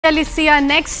Alicia,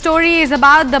 next story is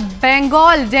about the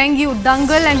Bengal dengue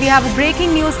dangle, and we have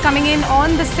breaking news coming in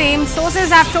on the same.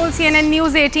 Sources have told CNN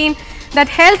News 18 that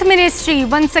Health Ministry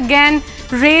once again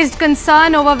raised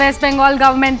concern over West Bengal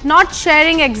government not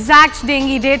sharing exact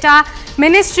dengue data.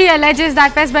 Ministry alleges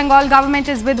that West Bengal government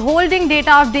is withholding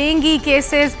data of dengue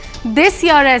cases this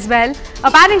year as well.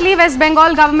 Apparently, West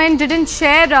Bengal government didn't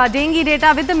share dengue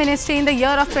data with the ministry in the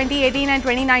year of 2018 and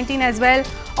 2019 as well.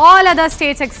 All other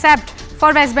states except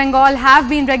for West Bengal have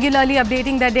been regularly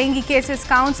updating their dengue cases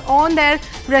counts on their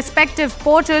respective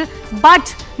portal,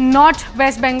 but not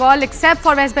West Bengal. Except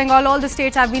for West Bengal, all the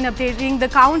states have been updating the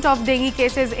count of dengue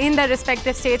cases in their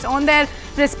respective states on their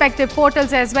respective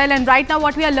portals as well. And right now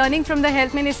what we are learning from the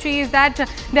Health Ministry is that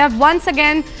they have once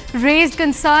again raised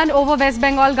concern over West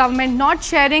Bengal government not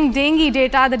sharing dengue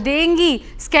data. The dengue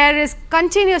scare is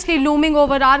continuously looming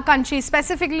over our country,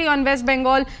 specifically on West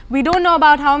Bengal. We don't know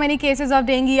about how many cases of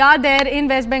dengue are there in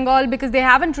West Bengal because they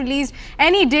haven't released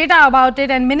any data about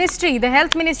it, and the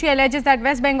Health Ministry alleges that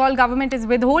West Bengal government is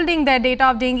withholding their data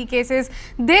of dengue cases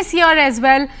this year as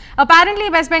well. Apparently,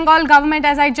 West Bengal government,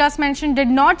 as I just mentioned, did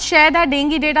not share their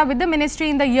dengue data with the ministry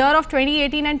in the year of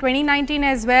 2018 and 2019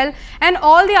 as well, and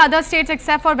all the other states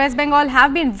except for West Bengal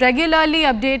have been regularly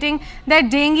updating their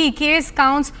dengue case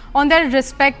counts on their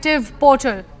respective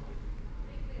portal.